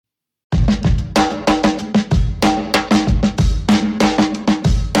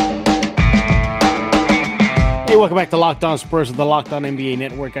welcome back to Locked On Spurs of the Locked On NBA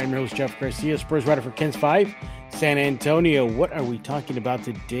Network. I'm your host, Jeff Garcia, Spurs writer for KENS 5, San Antonio. What are we talking about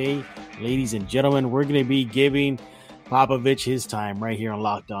today, ladies and gentlemen? We're going to be giving Popovich his time right here on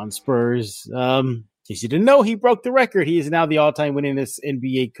Locked On Spurs. In case you didn't know, he broke the record. He is now the all-time winningest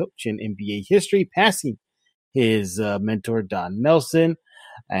NBA coach in NBA history, passing his mentor, Don Nelson.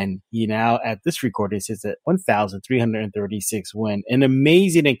 And he now, at this recording, sits at 1,336 win. An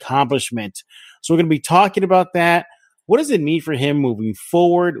amazing accomplishment. So we're going to be talking about that. What does it mean for him moving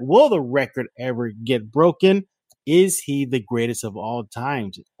forward? Will the record ever get broken? Is he the greatest of all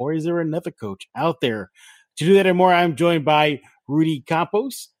times? Or is there another coach out there? To do that and more, I'm joined by Rudy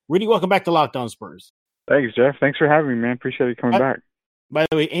Campos. Rudy, welcome back to Locked On Spurs. Thanks, Jeff. Thanks for having me, man. Appreciate you coming back. By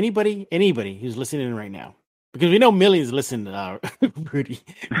the way, anybody who's listening in right now, because we know millions listen to Rudy,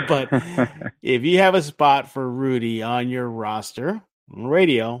 but if you have a spot for Rudy on your roster on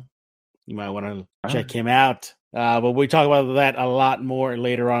radio, you might want to check him out. But we talk about that a lot more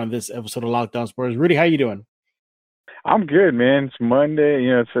later on in this episode of Locked On Spurs. Rudy, how you doing? I'm good, man. It's Monday.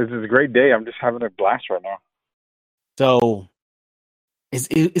 You know, it's a great day. I'm just having a blast right now. So, is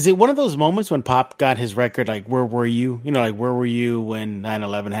it one of those moments when Pop got his record? Like, where were you? You know, like where were you when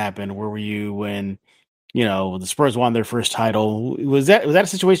 9/11 happened? Where were you when, you know, the Spurs won their first title? Was that a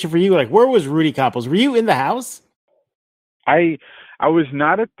situation for you? Like, where was Rudy Campos? Were you in the house? I was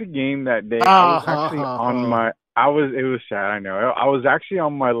not at the game that day. I was actually on my. It was sad. I know. I was actually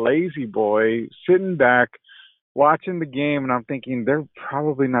on my lazy boy, sitting back, watching the game, and I'm thinking they're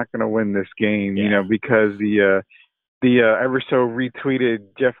probably not going to win this game, you know, because the ever so retweeted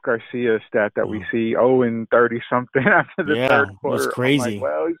Jeff Garcia stat that we see 0-30 something after the third quarter. It was crazy. I'm like,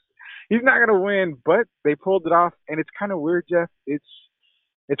 well, he's not going to win, but they pulled it off, and it's kind of weird, Jeff.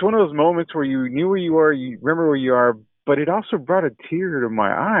 It's one of those moments where you knew where you are, you remember where you are, but it also brought a tear to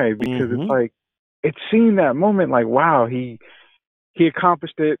my eye because it's like, it's seeing that moment like, wow, he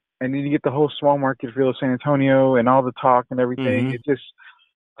accomplished it, and then you get the whole small market feel of San Antonio and all the talk and everything. It's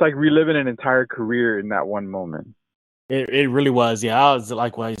like reliving an entire career in that one moment. It really was. Yeah, I was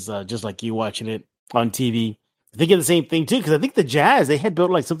likewise, just like you watching it on TV. Thinking the same thing too, because I think the Jazz, they had built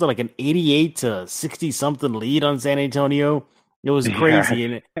like something like an 88 to 60 something lead on San Antonio. It was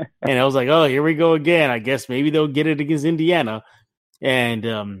crazy, and I was like, oh, here we go again. I guess maybe they'll get it against Indiana. And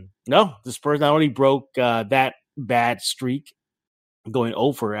no, the Spurs not only broke that bad streak, going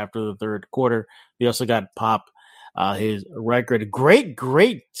over after the third quarter, they also got Pop his record. Great,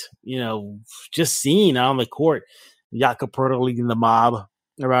 you know, just seeing on the court, Jakob Poeltl leading the mob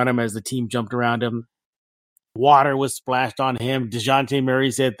around him as the team jumped around him. Water was splashed on him. DeJounte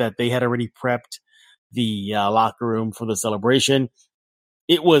Murray said that they had already prepped the locker room for the celebration.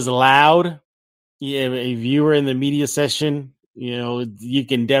 It was loud. Yeah, if you were in the media session, you know, you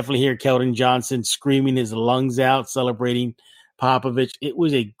can definitely hear Keldon Johnson screaming his lungs out, celebrating Popovich. It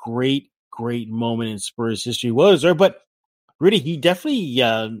was a great moment in Spurs history. Was there? But Rudy, he definitely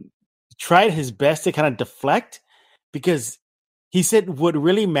tried his best to kind of deflect, because he said what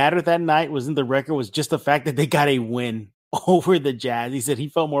really mattered that night wasn't the record, was just the fact that they got a win over the Jazz. He said he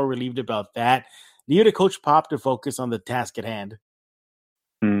felt more relieved about that. Needed to coach Pop to focus on the task at hand.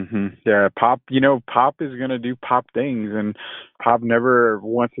 Yeah, Pop, you know, Pop is going to do Pop things, and Pop never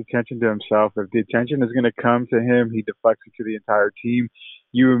wants attention to himself. If the attention is going to come to him, he deflects it to the entire team.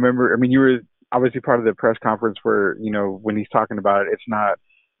 You remember, I mean, you were obviously part of the press conference where, you know, when he's talking about it, it's not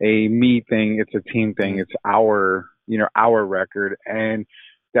a me thing, it's a team thing. It's our record. And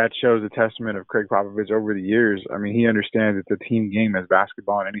that shows a testament of Craig Popovich over the years. I mean, he understands it's a team game, as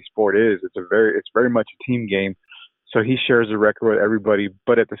basketball in any sport is. It's very much a team game. So he shares the record with everybody,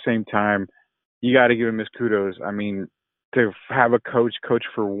 but at the same time, you got to give him his kudos. I mean, to have a coach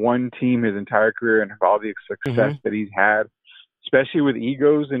for one team his entire career and have all the success that he's had, especially with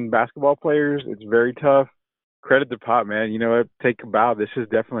egos in basketball players, it's very tough. Credit to Pop, man. You know what? Take a bow. This is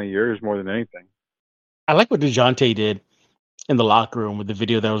definitely yours more than anything. I like what DeJounte did in the locker room with the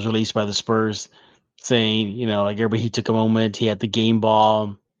video that was released by the Spurs, saying, you know, like everybody, he took a moment, he had the game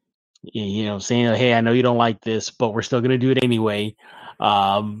ball, you know, saying, hey, I know you don't like this, but we're still going to do it anyway.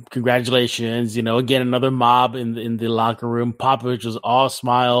 Congratulations. You know, again, another mob in the locker room. Popovich was all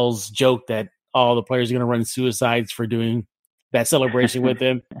smiles, joked that all the players are going to run suicides for doing that celebration with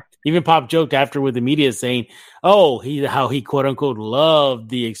him. Even Pop joked after with the media saying, how he quote unquote loved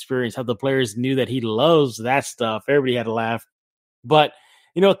the experience, how the players knew that he loves that stuff. Everybody had to laugh. But,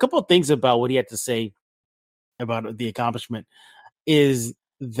 you know, a couple of things about what he had to say about the accomplishment is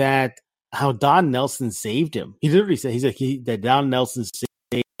that how Don Nelson saved him. He literally said that Don Nelson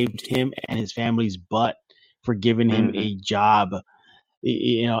saved him and his family's butt for giving him a job.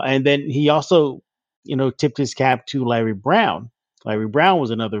 You know, and then he also tipped his cap to Larry Brown. Larry Brown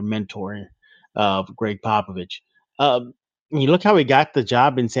was another mentor of Greg Popovich. You look how he got the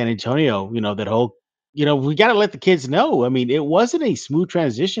job in San Antonio. That whole, we got to let the kids know. I mean, it wasn't a smooth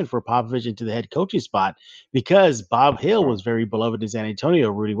transition for Popovich into the head coaching spot because Bob Hill was very beloved in San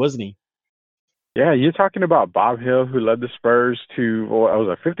Antonio, Rudy, wasn't he? Yeah, you're talking about Bob Hill, who led the Spurs to, well, it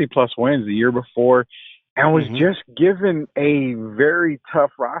was 50-plus wins the year before, and was just given a very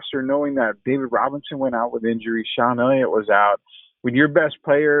tough roster, knowing that David Robinson went out with injury, Sean Elliott was out. When your best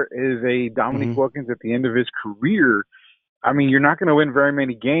player is a Dominique Wilkins at the end of his career, I mean, you're not going to win very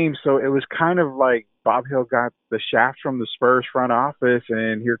many games. So it was kind of like Bob Hill got the shaft from the Spurs front office,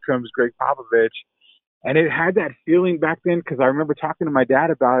 and here comes Greg Popovich. And it had that feeling back then because I remember talking to my dad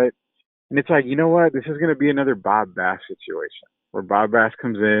about it. And it's like, you know what? This is going to be another Bob Bass situation where Bob Bass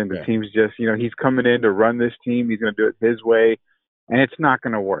comes in. The team's just, he's coming in to run this team. He's going to do it his way. And it's not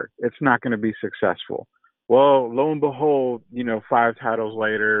going to work. It's not going to be successful. Well, lo and behold, 5 titles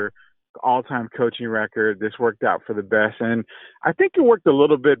later, all-time coaching record, this worked out for the best. And I think it worked a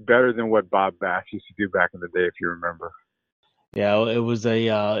little bit better than what Bob Bass used to do back in the day, if you remember. Yeah, it was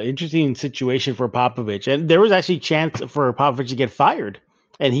a interesting situation for Popovich. And there was actually a chance for Popovich to get fired.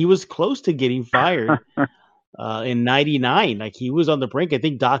 And he was close to getting fired in '99. Like, he was on the brink. I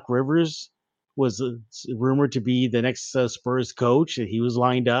think Doc Rivers was rumored to be the next Spurs coach. He was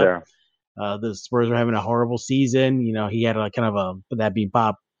lined up. Yeah. The Spurs were having a horrible season. He had that being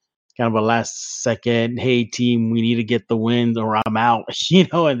Pop, kind of a last second, hey team, we need to get the wins or I'm out.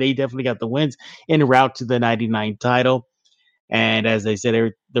 And they definitely got the wins en route to the '99 title. And as they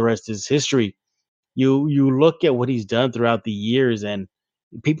said, the rest is history. You look at what he's done throughout the years, and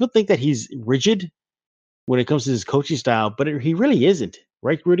people think that he's rigid when it comes to his coaching style, but he really isn't,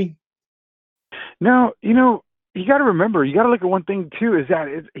 right, Rudy? No, you got to remember, you got to look at one thing too, is that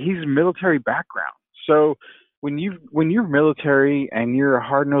he's military background. So when you're military and you're a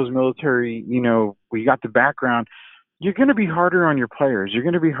hard-nosed military, you got the background, you're going to be harder on your players. You're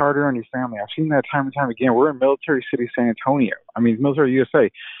going to be harder on your family. I've seen that time and time again. We're in military city, San Antonio. I mean, military USA.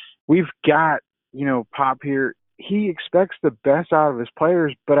 We've got, Pop here. He expects the best out of his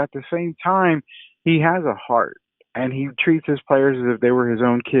players, but at the same time, he has a heart, and he treats his players as if they were his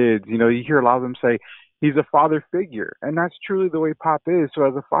own kids. You hear a lot of them say he's a father figure, and that's truly the way Pop is. So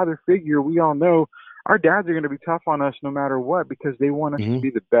as a father figure, we all know our dads are going to be tough on us no matter what because they want us to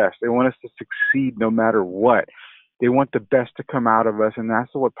be the best. They want us to succeed no matter what. They want the best to come out of us, and that's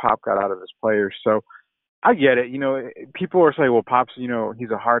what Pop got out of his players. So I get it. People are saying, well, Pop's,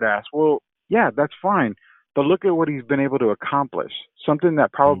 he's a hard ass. Well, yeah, that's fine. But look at what he's been able to accomplish, something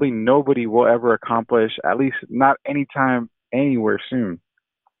that probably nobody will ever accomplish, at least not anytime, anywhere soon.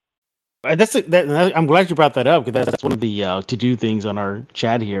 I'm glad you brought that up because that's one of the to-do things on our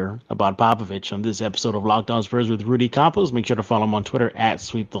chat here about Popovich on this episode of Locked On Spurs with Rudy Campos. Make sure to follow him on Twitter at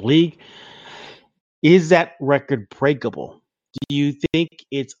 @SweepTheLeague. Is that record breakable? Do you think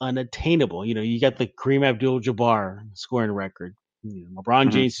it's unattainable? You got the Kareem Abdul-Jabbar scoring record.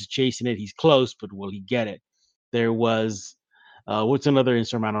 LeBron James is chasing it. He's close, but will he get it? There was, what's another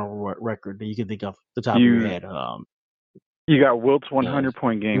insurmountable record that you can think of the top of your head? You got Wilt's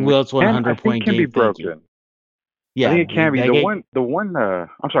 100-point game. Wilt's 100-point game can be broken. Yeah, I think it can be. The one.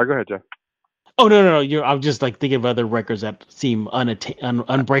 I'm sorry. Go ahead, Jeff. Oh no! I'm just thinking of other records that seem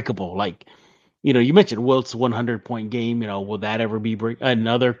unbreakable. Like, you mentioned Wilt's 100-point game. Will that ever be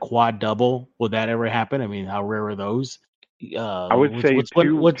another quad double? Will that ever happen? I mean, how rare are those? I would say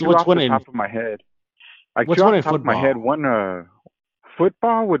two off the top of my head. What's one in football? Of my head, one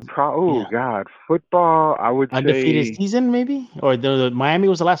football would probably. God, football. I would undefeated say season maybe, or the Miami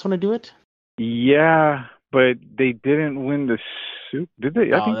was the last one to do it. Yeah, but they didn't win the Super. Did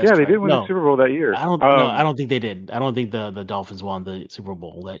they? I think they did win the Super Bowl that year. I don't think they did. I don't think the Dolphins won the Super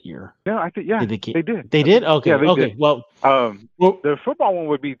Bowl that year. No, I think they did. They did. Okay. Yeah, they okay. Did. Well, the football one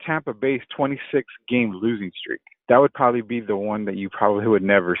would be Tampa Bay's 26-game losing streak. That would probably be the one that you probably would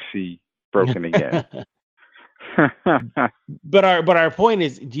never see broken again. But our point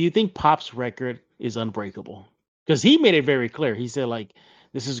is, do you think Pop's record is unbreakable? Because he made it very clear. He said,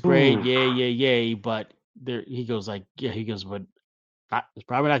 this is great, yay, but he goes, but it's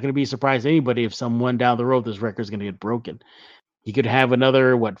probably not going to be a surprise to anybody if someone down the road this record is going to get broken. He could have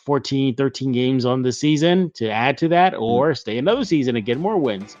another 13 games on the season to add to that, or stay another season and get more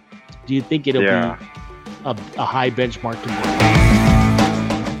wins. Do you think it'll be a high benchmark to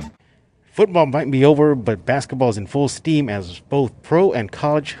break? Football might be over, but basketball is in full steam as both pro and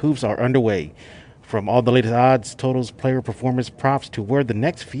college hoops are underway. From all the latest odds, totals, player performance props to where the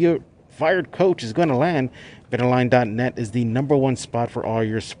next fired coach is going to land, BetOnline.net is the #1 spot for all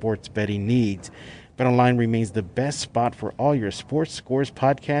your sports betting needs. BetOnline remains the best spot for all your sports scores,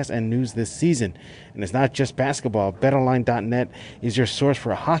 podcasts, and news this season. And it's not just basketball. BetOnline.net is your source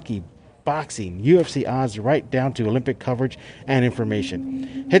for hockey, boxing, UFC odds, right down to Olympic coverage and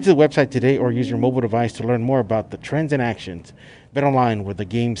information. Head to the website today or use your mobile device to learn more about the trends and actions. BetOnline, where the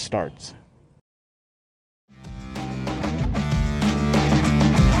game starts.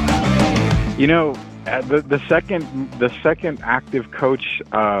 You know, the second active coach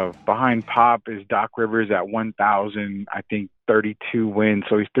behind Pop is Doc Rivers at 1,032 wins.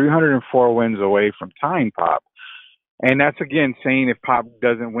 So he's 304 wins away from tying Pop. And that's, again, saying if Pop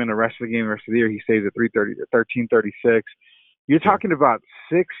doesn't win the rest of the game, the rest of the year, he stays at 1336. You're talking about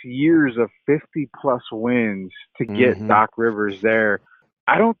 6 years of 50-plus wins to get Doc Rivers there.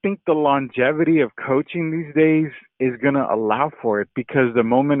 I don't think the longevity of coaching these days is going to allow for it, because the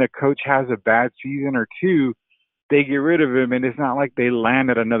moment a coach has a bad season or two, they get rid of him, and it's not like they land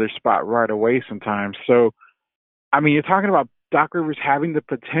at another spot right away sometimes. So, I mean, you're talking about Doc Rivers having the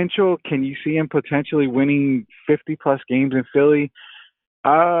potential. Can you see him potentially winning 50-plus games in Philly?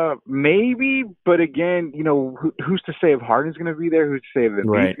 Maybe, but again, you know, who's to say if Harden's going to be there? Who's to say if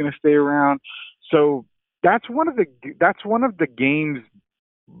Embiid's going to stay around? So that's one of the game's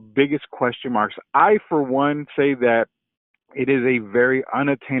biggest question marks. I, for one, say that it is a very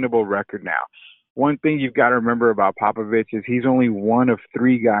unattainable record now. One thing you've got to remember about Popovich is he's only one of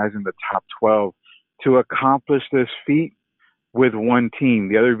 3 guys in the top 12 to accomplish this feat with one team,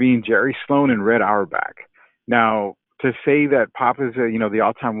 the other being Jerry Sloan and Red Auerbach. Now, to say that Pop is the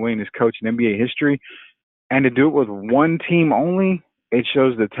all-time winningest coach in NBA history, and to do it with one team only, it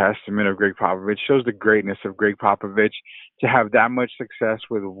shows the testament of Greg Popovich, shows the greatness of Greg Popovich to have that much success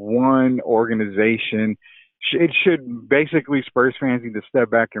with one organization. It should basically, Spurs fans need to step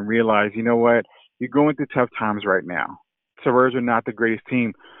back and realize, you know what, you're going through tough times right now. Spurs are not the greatest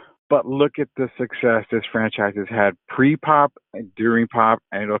team, but look at the success this franchise has had pre-Pop and during Pop,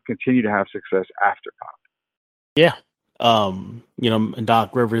 and it'll continue to have success after Pop. Yeah.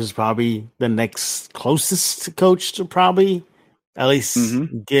 Doc Rivers is probably the next closest coach to probably at least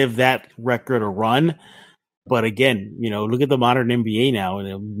give that record a run. But again, look at the modern NBA now,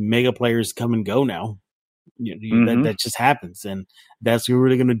 and mega players come and go now. That just happens, and that's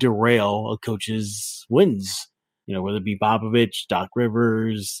really going to derail a coach's wins. Whether it be Popovich, Doc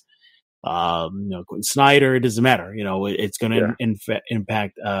Rivers, Quinn Snyder, it doesn't matter. It's going to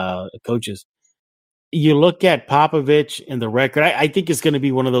impact coaches. You look at Popovich and the record. I think it's going to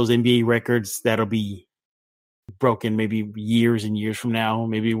be one of those NBA records that'll be broken maybe years and years from now.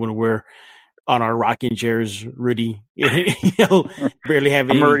 Maybe when we're on our rocking chairs, Rudy, barely have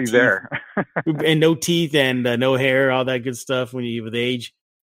any I'm already teeth, there. and no teeth and no hair, all that good stuff when you with age.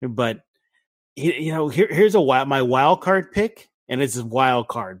 But here's my wild card pick, and it's a wild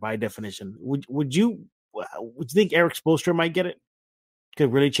card by definition. Would you think Eric Spoelstra might get it?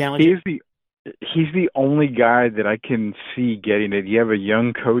 Could really challenge it? He's the only guy that I can see getting it. You have a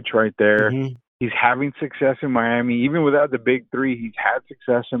young coach right there. Mm-hmm. He's having success in Miami. Even without the big three, he's had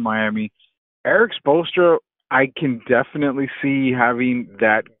success in Miami. Eric Spoelstra, I can definitely see having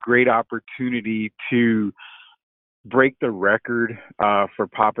that great opportunity to break the record for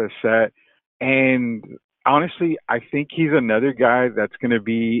Papa's set. And honestly, I think he's another guy that's going to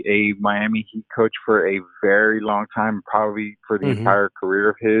be a Miami Heat coach for a very long time, probably for the entire career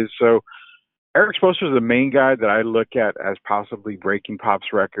of his. So Eric Spoelstra is the main guy that I look at as possibly breaking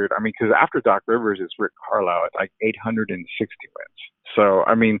Pop's record. I mean, because after Doc Rivers, it's Rick Carlisle at like 860 wins. So,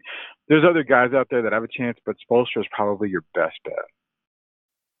 I mean, there's other guys out there that have a chance, but Spoelstra is probably your best bet.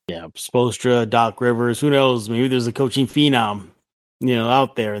 Yeah, Spoelstra, Doc Rivers, who knows? Maybe there's a coaching phenom,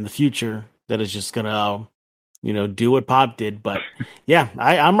 out there in the future that is just gonna, do what Pop did. But yeah,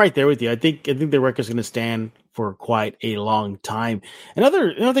 I'm right there with you. I think the record's gonna stand for quite a long time.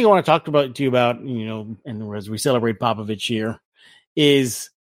 Another thing I want to talk to you about, and as we celebrate Popovich here, is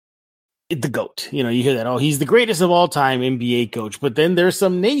the GOAT. You hear that, he's the greatest of all time NBA coach. But then there's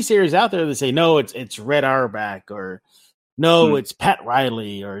some naysayers out there that say, no, it's Red Auerbach, or no, it's Pat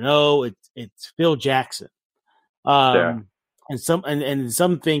Riley, or no, it's Phil Jackson. And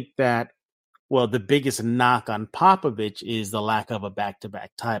some think that, well, the biggest knock on Popovich is the lack of a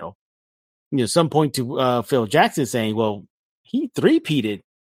back-to-back title. Some point to Phil Jackson saying, well, he three-peated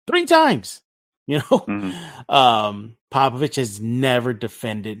 3 times. Popovich has never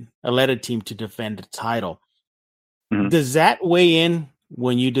led a team to defend a title. Does that weigh in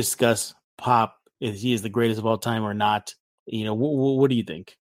when you discuss Pop, if he is the greatest of all time or not? What do you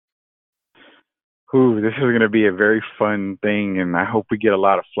think? This is going to be a very fun thing, and I hope we get a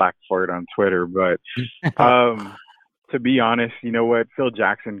lot of flack for it on Twitter. But to be honest, you know what? Phil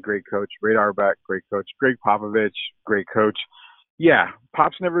Jackson, great coach. Ray Auerbach, great coach. Greg Popovich, great coach. Yeah,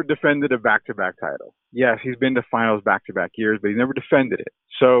 Pop's never defended a back-to-back title. Yes, he's been to finals back-to-back years, but he's never defended it.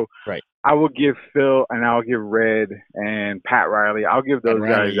 So right. I will give Phil and I'll give Red and Pat Riley. I'll give those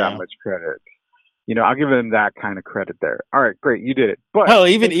guys that much credit. You know, I'll give them that kind of credit there. All right, great, you did it. But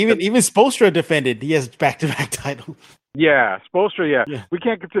even Spoelstra defended. He has back-to-back titles. Yeah, Spoelstra. Yeah, we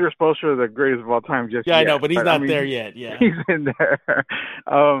can't consider Spoelstra the greatest of all time just yet. I know, but he's not there yet. Yeah, he's in there.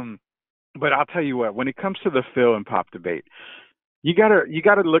 But I'll tell you what, when it comes to the Phil and Pop debate, you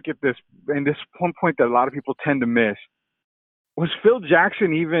gotta look at this, and this one point that a lot of people tend to miss. Was Phil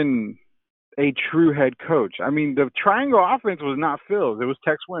Jackson even a true head coach? I mean, the triangle offense was not Phil's; it was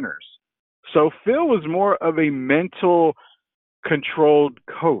Tex Winter's. So Phil was more of a mental, controlled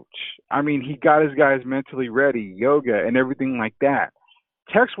coach. I mean, he got his guys mentally ready, yoga and everything like that.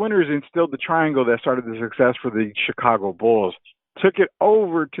 Tex Winters instilled the triangle that started the success for the Chicago Bulls. Took it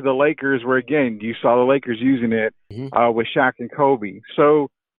over to the Lakers, where again you saw the Lakers using it with Shaq and Kobe. So,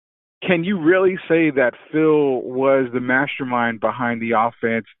 can you really say that Phil was the mastermind behind the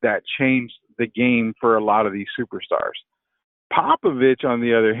offense that changed the game for a lot of these superstars? Popovich, on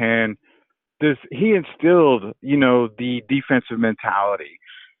the other hand, he instilled, the defensive mentality.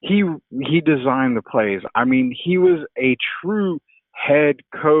 He designed the plays. I mean, he was a true head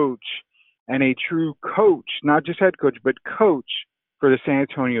coach and a true coach, not just head coach, but coach for the San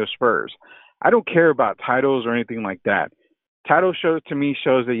Antonio Spurs. I don't care about titles or anything like that. Title shows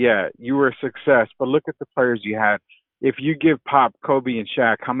that, yeah, you were a success, but look at the players you had. If you give Pop, Kobe, and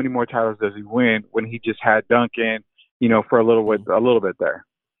Shaq, how many more titles does he win when he just had Duncan, for a little bit there?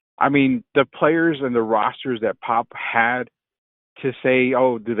 I mean, the players and the rosters that Pop had to say,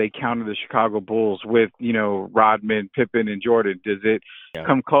 oh, do they counter the Chicago Bulls with, Rodman, Pippen, and Jordan? Does it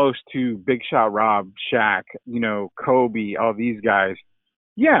come close to Big Shot Rob, Shaq, Kobe, all these guys?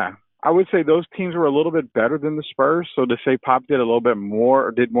 Yeah, I would say those teams were a little bit better than the Spurs. So to say Pop did a little bit more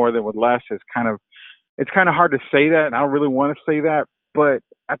or did more than with less is kind of hard to say that. And I don't really want to say that. But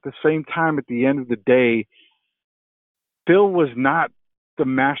at the same time, at the end of the day, Phil was not the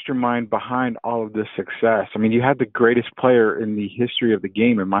mastermind behind all of this success. I mean, you had the greatest player in the history of the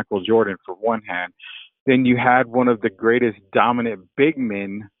game in Michael Jordan for one hand. Then you had one of the greatest dominant big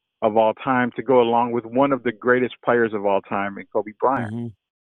men of all time to go along with one of the greatest players of all time in Kobe Bryant. Mm-hmm.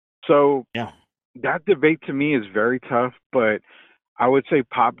 So that debate to me is very tough, but I would say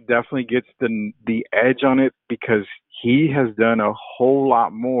Pop definitely gets the edge on it because he has done a whole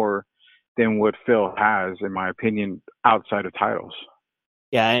lot more than what Phil has, in my opinion, outside of titles.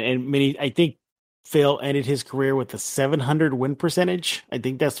 Yeah, and I think Phil ended his career with a 700 win percentage. I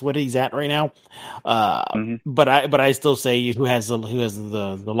think that's what he's at right now. But I still say who has the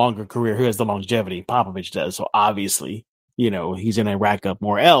longer career, who has the longevity? Popovich does. So obviously, he's going to rack up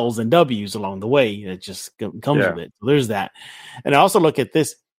more L's and W's along the way. That just comes with it. So there's that. And I also look at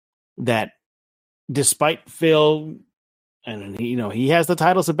this, that despite Phil, and he has the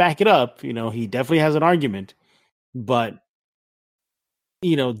titles to back it up. He definitely has an argument, but.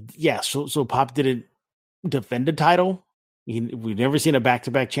 So Pop didn't defend a title. We've never seen a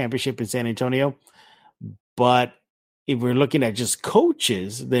back-to-back championship in San Antonio. But if we're looking at just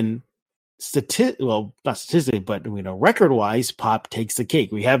coaches, then not statistically, but record-wise, Pop takes the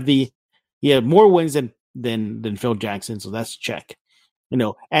cake. He had more wins than Phil Jackson, so that's a check.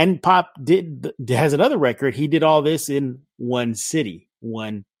 And Pop has another record. He did all this in one city,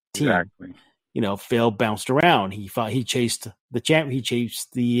 one team. Exactly. Phil bounced around. He chased the champ. He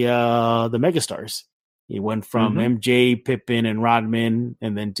chased the megastars. He went from MJ, Pippen, and Rodman,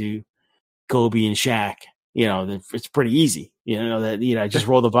 and then to Kobe and Shaq. It's pretty easy. Just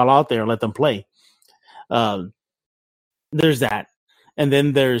roll the ball out there and let them play. There's that, and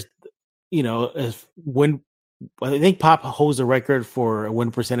then there's when I think Pop holds a record for a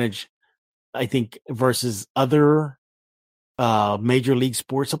win percentage. I think versus other. Major league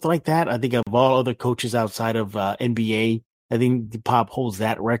sports, something like that. I think of all other coaches outside of NBA, I think Pop holds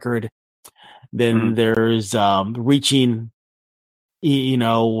that record. Then there's reaching,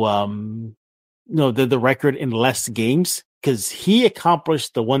 the record in less games, because he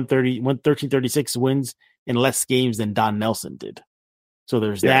accomplished the 113-36 wins in less games than Don Nelson did. So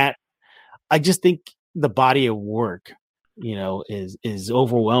there's that. I just think the body of work, is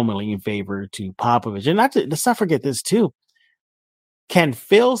overwhelmingly in favor to Popovich. And let's not forget this too. Can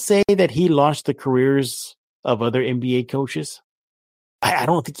Phil say that he launched the careers of other NBA coaches? I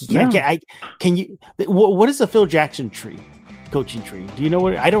don't think he can. No. Can you? What is the Phil Jackson coaching tree? Do you know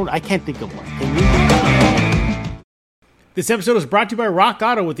what? I can't think of one. Can you? This episode is brought to you by Rock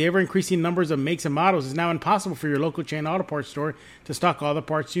Auto. With the ever-increasing numbers of makes and models, it's now impossible for your local chain auto parts store to stock all the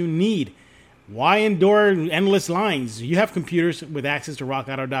parts you need. Why endure endless lines? You have computers with access to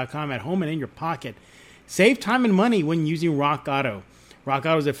rockauto.com at home and in your pocket. Save time and money when using Rock Auto. Rock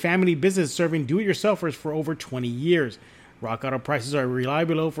Auto is a family business serving do-it-yourselfers for over 20 years. Rock Auto prices are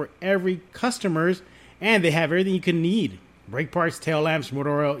reliably low for every customer, and they have everything you can need. Brake parts, tail lamps,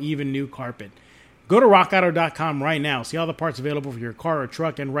 motor oil, even new carpet. Go to rockauto.com right now. See all the parts available for your car or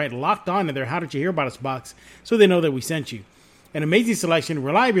truck and write Locked On in their How Did You Hear About Us box so they know that we sent you. An amazing selection,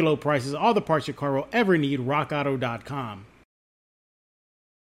 reliably low prices, all the parts your car will ever need. rockauto.com.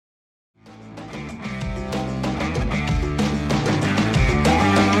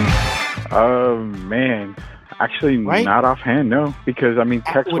 Man. Actually, not offhand, no. Because, I mean,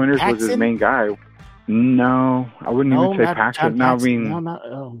 Tex Winters was his main guy. No, I wouldn't even say Paxson. No, I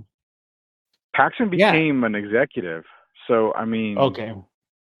mean... Paxson became an executive. So, I mean,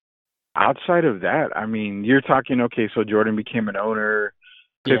 outside of that, I mean, you're talking, so Jordan became an owner,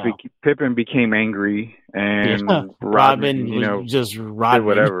 Pippen became angry, and Rodman, just Rodman.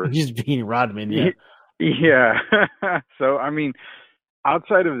 Whatever. Just being Rodman, Yeah. So, I mean,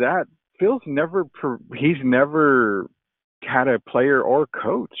 outside of that, Phil's he's never had a player or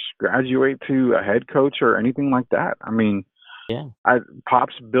coach graduate to a head coach or anything like that. I mean,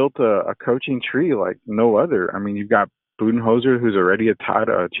 Pop's built a coaching tree like no other. I mean, you've got Budenholzer, who's already a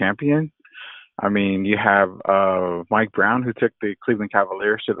champion. I mean, you have Mike Brown, who took the Cleveland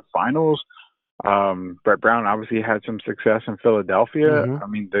Cavaliers to the finals. Brett Brown obviously had some success in Philadelphia. Mm-hmm. I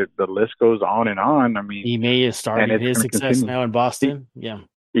mean, the list goes on and on. I mean, Ime is starting his success now in Boston.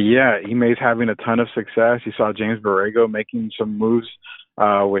 Ime's having a ton of success. You saw James Borrego making some moves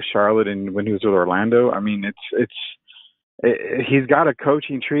with Charlotte and when he was with Orlando. I mean, he's got a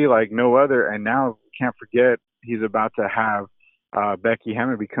coaching tree like no other, and now can't forget he's about to have Becky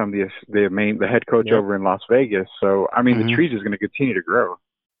Hammond become the head coach over in Las Vegas. So I mean, the tree's is going to continue to grow.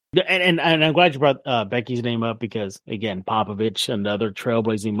 And I'm glad you brought Becky's name up because again, Popovich, another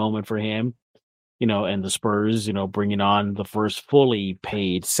trailblazing moment for him, and the Spurs, bringing on the first fully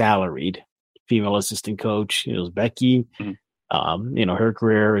paid salaried female assistant coach. It was Becky. Her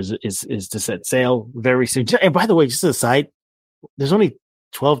career is to set sail very soon. And by the way, just as a side, there's only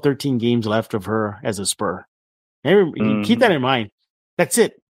 12, 13 games left of her as a Spur. Keep that in mind. That's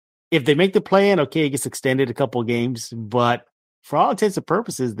it. If they make the play-in, it gets extended a couple of games. But for all intents and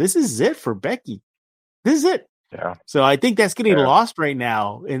purposes, this is it for Becky. This is it. Yeah. So I think that's getting lost right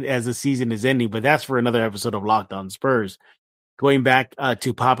now as the season is ending. But that's for another episode of Locked On Spurs. Going back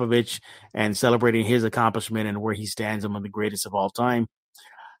to Popovich and celebrating his accomplishment and where he stands among the greatest of all time.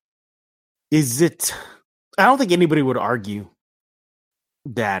 I don't think anybody would argue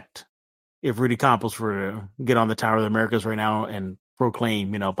that if Rudy Campos were to get on the Tower of the Americas right now and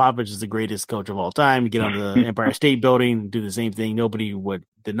proclaim, Popovich is the greatest coach of all time, get on the Empire State Building, do the same thing, nobody would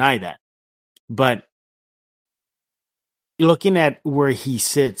deny that. But looking at where he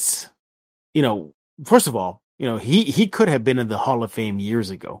sits, first of all, he could have been in the Hall of Fame years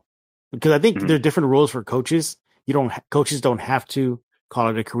ago, because I think there are different rules for coaches. Coaches don't have to call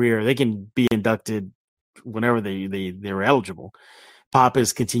it a career; they can be inducted whenever they're eligible. Pop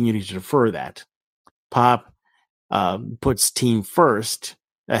is continuing to defer that. Pop puts team first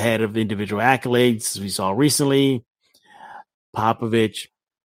ahead of individual accolades, as we saw recently. Popovich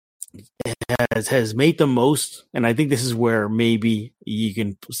has made the most, and I think this is where maybe you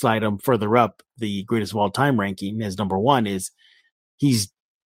can slide him further up the greatest of all time ranking as number one. Is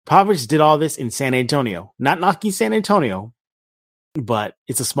Popovich did all this in San Antonio, not knocking San Antonio, but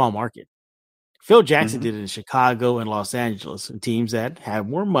it's a small market. Phil Jackson did it in Chicago and Los Angeles, and teams that have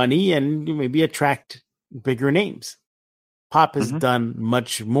more money and maybe attract bigger names. Pop has done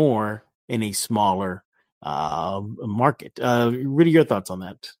much more in a smaller market. Really, your thoughts on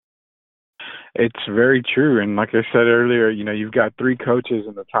that? It's very true. And like I said earlier, you've got 3 coaches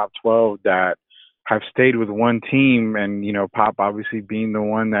in the top 12 that have stayed with one team, and, Pop obviously being the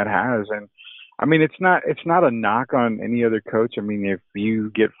one that has. And I mean, it's not a knock on any other coach. I mean, if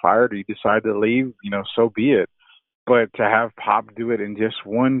you get fired or you decide to leave, so be it. But to have Pop do it in just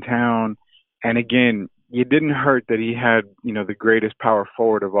one town, and again, it didn't hurt that he had, the greatest power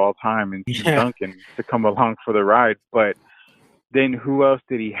forward of all time in Duncan to come along for the ride. But then who else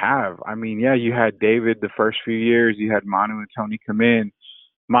did he have? I mean, you had David the first few years. You had Manu and Tony come in.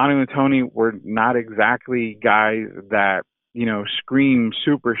 Manu and Tony were not exactly guys that, scream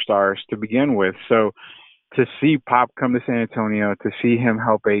superstars to begin with. So to see Pop come to San Antonio, to see him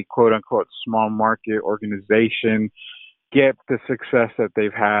help a quote-unquote small market organization get the success that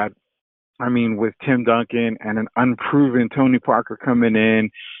they've had, I mean, with Tim Duncan and an unproven Tony Parker coming in,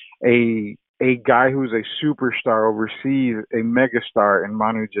 a guy who's a superstar overseas, a megastar in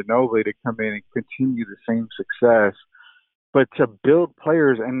Manu Ginobili to come in and continue the same success, but to build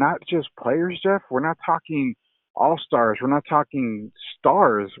players and not just players, Jeff. We're not talking all stars. We're not talking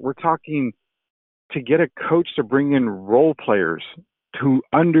stars. We're talking to get a coach to bring in role players who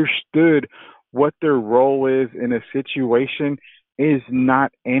understood what their role is in a situation is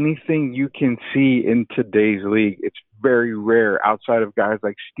not anything you can see in today's league. It's very rare outside of guys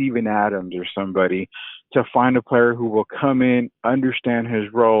like Steven Adams or somebody to find a player who will come in, understand his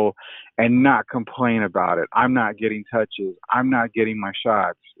role, and not complain about it. I'm not getting touches. I'm not getting my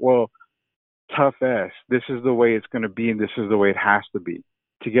shots. Well, tough S. This is the way it's going to be, and this is the way it has to be.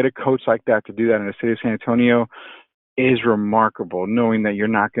 To get a coach like that to do that in the city of San Antonio is remarkable, knowing that you're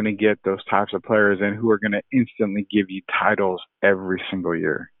not going to get those types of players in who are going to instantly give you titles every single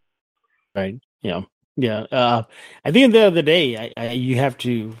year. Right. Yeah. Yeah. I think at the end of the day, you have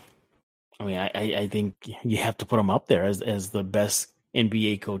to. I mean, I think you have to put him up there as the best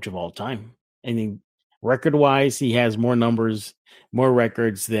NBA coach of all time. I think record wise, he has more numbers, more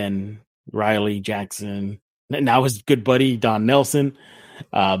records than Riley Jackson. Now his good buddy Don Nelson. We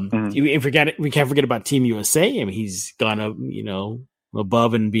can't forget about Team USA. I mean, he's gone up,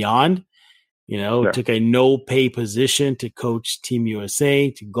 above and beyond. Took a no pay position to coach Team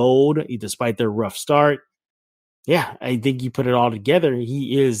USA to gold, despite their rough start. Yeah, I think you put it all together.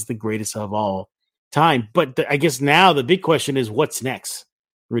 He is the greatest of all time. But I guess now the big question is, what's next,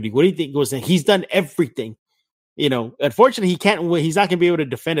 Rudy? What do you think goes next? He's done everything. Unfortunately, he's not going to be able to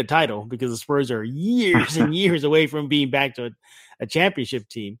defend a title because the Spurs are years and years away from being back to a championship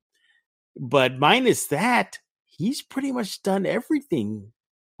team. But minus that, he's pretty much done everything.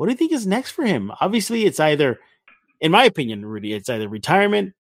 What do you think is next for him? Obviously, it's either, in my opinion, Rudy, it's either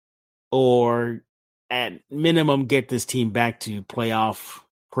retirement or at minimum get this team back to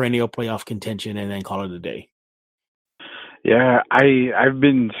perennial playoff contention and then call it a day. Yeah, I've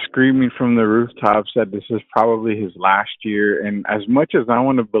been screaming from the rooftops that this is probably his last year. And as much as I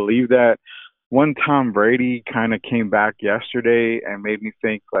want to believe that, one Tom Brady kind of came back yesterday and made me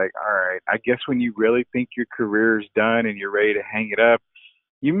think like, all right, I guess when you really think your career is done and you're ready to hang it up,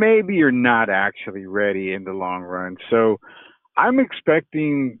 you're not actually ready in the long run. So I'm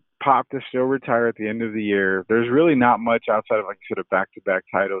expecting Pop to still retire at the end of the year. There's really not much outside of, like you said, a back-to-back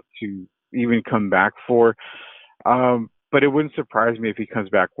title to even come back for. But it wouldn't surprise me if he comes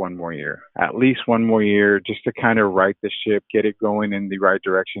back one more year, at least one more year, just to kind of right the ship, get it going in the right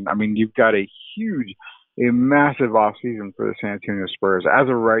direction. I mean, you've got a massive offseason for the San Antonio Spurs. As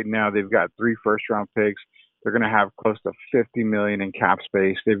of right now, they've got 3 first-round picks. They're going to have close to $50 million in cap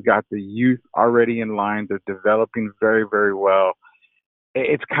space. They've got the youth already in line. They're developing very, very well.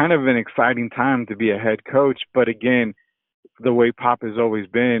 It's kind of an exciting time to be a head coach. But again, the way Pop has always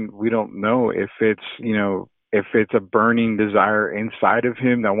been, we don't know if it's a burning desire inside of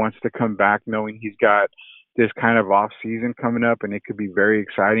him that wants to come back knowing he's got this kind of off season coming up and it could be very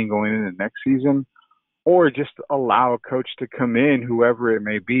exciting going into next season, or just allow a coach to come in, whoever it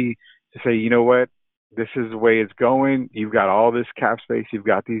may be, to say, you know what, this is the way it's going. You've got all this cap space. You've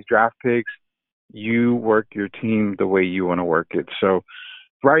got these draft picks. You work your team the way you want to work it. So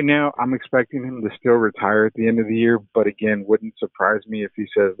right now, I'm expecting him to still retire at the end of the year. But again, wouldn't surprise me if he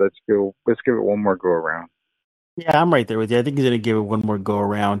says, let's give it one more go around. Yeah, I'm right there with you. I think he's going to give it one more go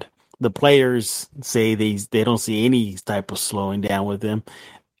around. The players say they don't see any type of slowing down with him.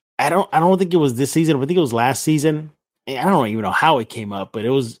 I don't think it was this season. I think it was last season. I don't even know how it came up, but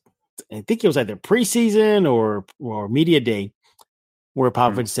I think it was either preseason or media day where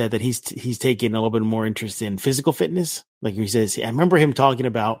Popovich said that he's taking a little bit more interest in physical fitness. Like he says, I remember him talking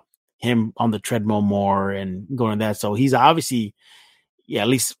about him on the treadmill more and going to that. So he's obviously, at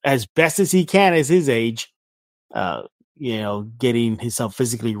least as best as he can as his age, getting himself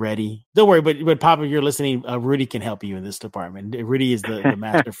physically ready. Don't worry, but Papa, you're listening. Rudy can help you in this department. Rudy is the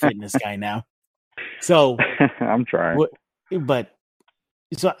master fitness guy now. So I'm trying.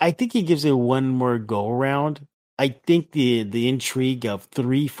 So I think he gives it one more go around. I think the intrigue of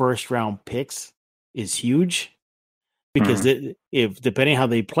 3 first-round picks is huge because if depending how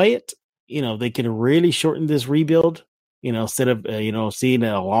they play it, they can really shorten this rebuild. Instead of seeing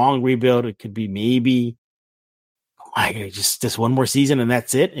a long rebuild, it could be maybe just one more season and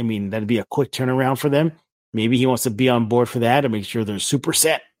that's it. I mean, that'd be a quick turnaround for them. Maybe he wants to be on board for that and make sure they're super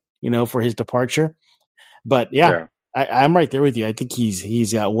set, for his departure. But yeah. I'm right there with you. I think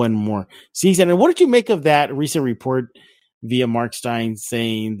he's got one more season. And what did you make of that recent report via Mark Stein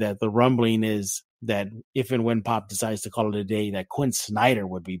saying that the rumbling is that if and when Pop decides to call it a day, that Quinn Snyder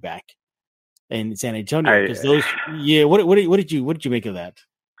would be back? in San Antonio, because those, what did you make of that?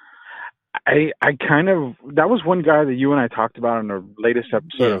 I kind of, that was one guy that you and I talked about in the latest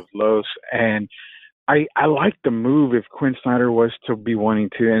episode of Los, and I like the move if Quinn Snyder was to be wanting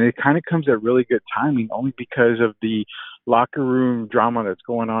to, and it kind of comes at really good timing only because of the locker room drama that's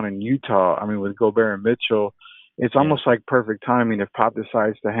going on in Utah. I mean, with Gobert and Mitchell, it's almost like perfect timing. If Pop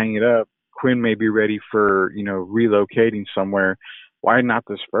decides to hang it up, Quinn may be ready for, relocating somewhere. Why not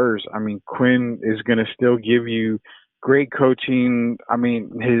the Spurs? I mean, Quinn is going to still give you great coaching. I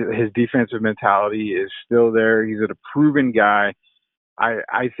mean, his defensive mentality is still there. He's a proven guy.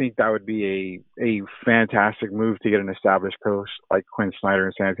 I think that would be a fantastic move to get an established coach like Quinn Snyder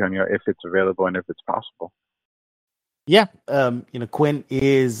in San Antonio if it's available and if it's possible. Yeah, Quinn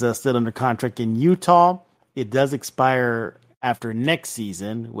is still under contract in Utah. It does expire after next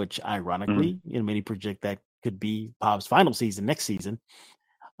season, which ironically, many project that could be Pop's final season next season.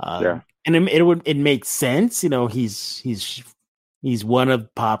 And it makes sense. He's one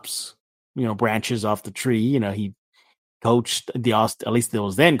of Pop's branches off the tree. He coached the Austin, at least it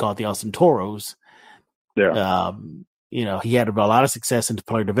was then called the Austin Toros. Yeah. He had a lot of success in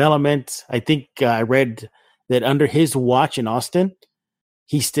player development. I think I read that under his watch in Austin,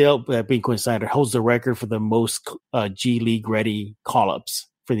 he still, being Quinn Snyder, holds the record for the most G League ready call-ups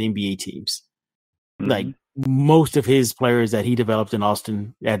for the NBA teams. Like most of his players that he developed in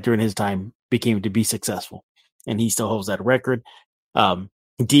Austin during his time became to be successful, and he still holds that record.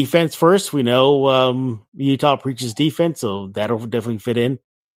 Defense first, we know Utah preaches defense, so that'll definitely fit in.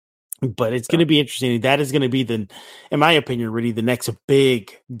 But it's going to be interesting. That is going to be in my opinion, really the next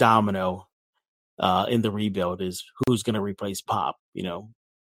big domino in the rebuild is who's going to replace Pop.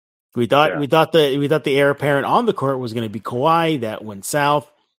 We thought the heir apparent on the court was going to be Kawhi. That went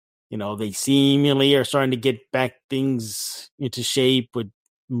south. They seemingly are starting to get back things into shape with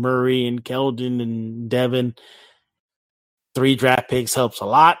Murray and Keldon and Devin. 3 draft picks helps a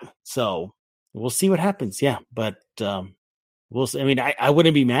lot. So we'll see what happens. Yeah. But we'll see. I mean, I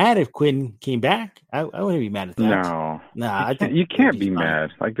wouldn't be mad if Quinn came back. I wouldn't be mad at that. No. I think you can't be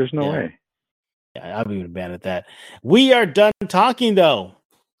mad. Like, there's no way. Yeah, I'll be mad at that. We are done talking, though.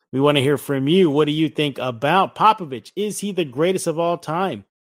 We want to hear from you. What do you think about Popovich? Is he the greatest of all time?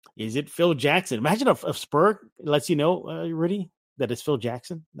 Is it Phil Jackson? Imagine if Spur lets you know, Rudy, that it's Phil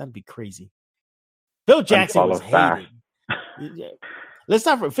Jackson. That'd be crazy. Phil Jackson was hated.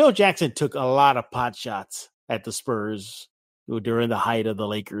 Phil Jackson took a lot of pot shots at the Spurs during the height of the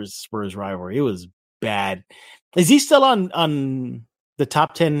Lakers-Spurs rivalry. It was bad. Is he still on the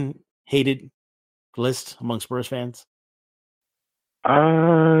top 10 hated list among Spurs fans?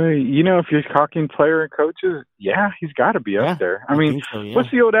 If you're talking player and coaches, he's got to be up there. I mean, so,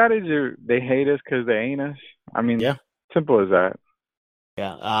 what's the old adage? They hate us because they ain't us. I mean, simple as that.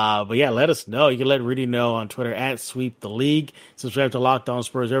 Yeah. But let us know. You can let Rudy know on Twitter at Sweep the League. Subscribe to Locked On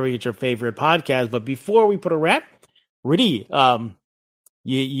Spurs wherever you get your favorite podcast. But before we put a wrap, Rudy,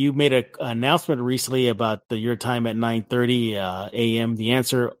 you made an announcement recently about your time at 9:30 a.m. The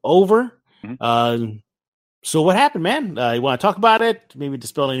Answer over. Mm-hmm. So what happened, man? You want to talk about it? Maybe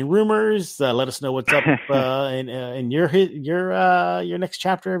dispel any rumors. Let us know what's up in your next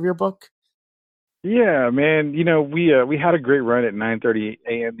chapter of your book. Yeah, man. We had a great run at 9:30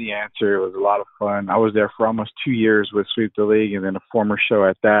 a.m. The Answer. It was a lot of fun. I was there for almost 2 years with Sweep the League, and then a former show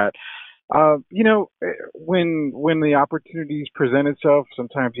at that. When the opportunities present itself,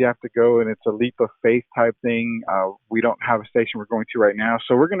 sometimes you have to go, and it's a leap of faith type thing. We don't have a station we're going to right now,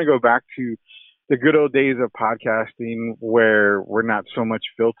 so we're going to go back to the good old days of podcasting where we're not so much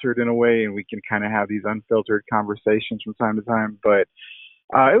filtered in a way, and we can kind of have these unfiltered conversations from time to time. But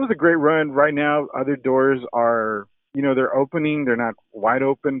it was a great run. Right now, other doors are, they're opening. They're not wide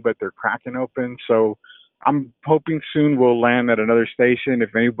open, but they're cracking open. So I'm hoping soon we'll land at another station.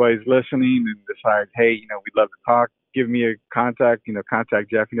 If anybody's listening and decides, hey, we'd love to talk, give me a contact, contact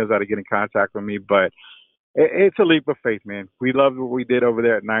Jeff. He knows how to get in contact with me. But it's a leap of faith, man. We loved what we did over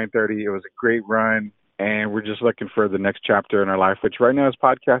there at 9:30. It was a great run, and we're just looking for the next chapter in our life, which right now is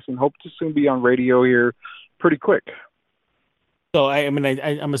podcasting. Hope to soon be on radio here pretty quick. So,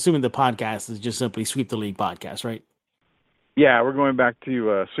 I'm assuming the podcast is just simply Sweep the League Podcast, right? Yeah, we're going back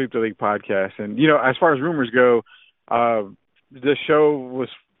to Sweep the League Podcast. And, as far as rumors go, the show was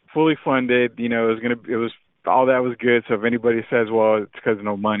fully funded. It was all that was good. So if anybody says, well, it's because of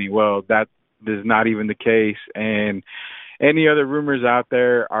no money, well, that is not even the case. And any other rumors out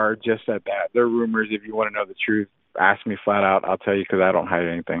there are just at that. They're rumors. If you want to know the truth, ask me flat out. I'll tell you because I don't hide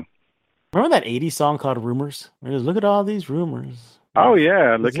anything. Remember that 80s song called Rumors? Look at all these rumors. Oh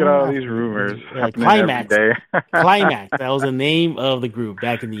yeah, look at all these rumors happening Climax. every day. Climax. That was the name of the group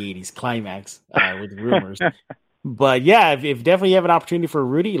back in the 80s. Climax with rumors. But yeah, if definitely you have an opportunity for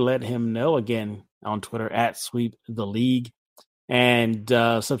Rudy, let him know again on Twitter at Sweep the League. And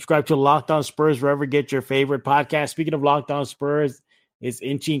subscribe to Locked On Spurs wherever you get your favorite podcast. Speaking of Locked On Spurs, it's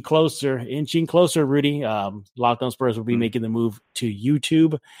inching closer, Rudy. Locked On Spurs will be making the move to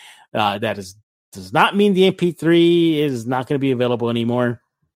YouTube. That does not mean the MP3 is not going to be available anymore.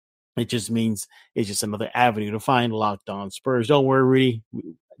 It just means it's just another avenue to find Locked On Spurs. Don't worry, Rudy.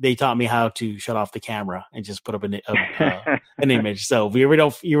 They taught me how to shut off the camera and just put up an image. So if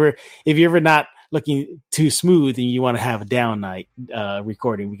you're ever not looking too smooth and you want to have a down night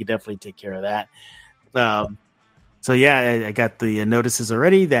recording, we could definitely take care of that. So yeah, I got the notices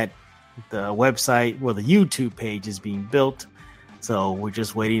already that the website, the YouTube page is being built. So we're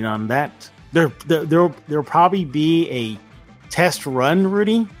just waiting on that. There'll probably be a test run,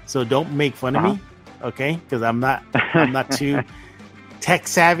 Rudy. So don't make fun of me, okay? Because I'm not too tech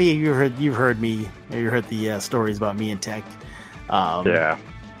savvy. You've heard me. You heard the stories about me and tech. Yeah.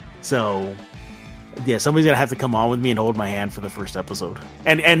 So yeah, somebody's gonna have to come on with me and hold my hand for the first episode.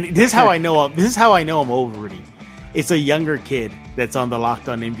 And this is how I know. This is how I know I'm old, Rudy. It's a younger kid that's on the Locked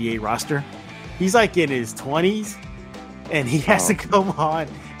On NBA roster. He's like in his 20s, and he has to come on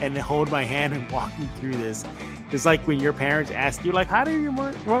and hold my hand and walk me through this. It's like when your parents ask you, like, how do you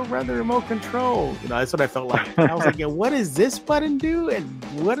run the remote control? That's what I felt like. I was like, yeah, what does this button do? And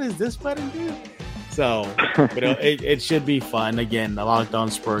what does this button do? So, it should be fun. Again, the Locked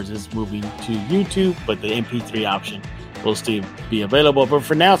On Spurs is moving to YouTube, but the MP3 option will still be available. But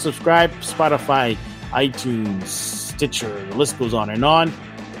for now, subscribe, Spotify, iTunes, Stitcher, the list goes on and on.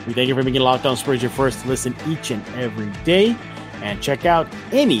 We thank you for making Locked On Spurs your first listen each and every day. And check out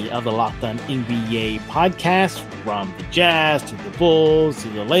any of the Locked On NBA podcasts, from the Jazz to the Bulls to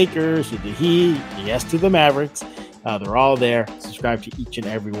the Lakers to the Heat, yes, to the Mavericks. They're all there. Subscribe to each and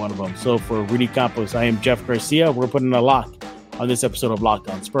every one of them. So for Rudy Campos, I am Jeff Garcia. We're putting a lock on this episode of Locked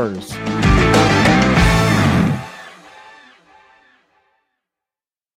On Spurs.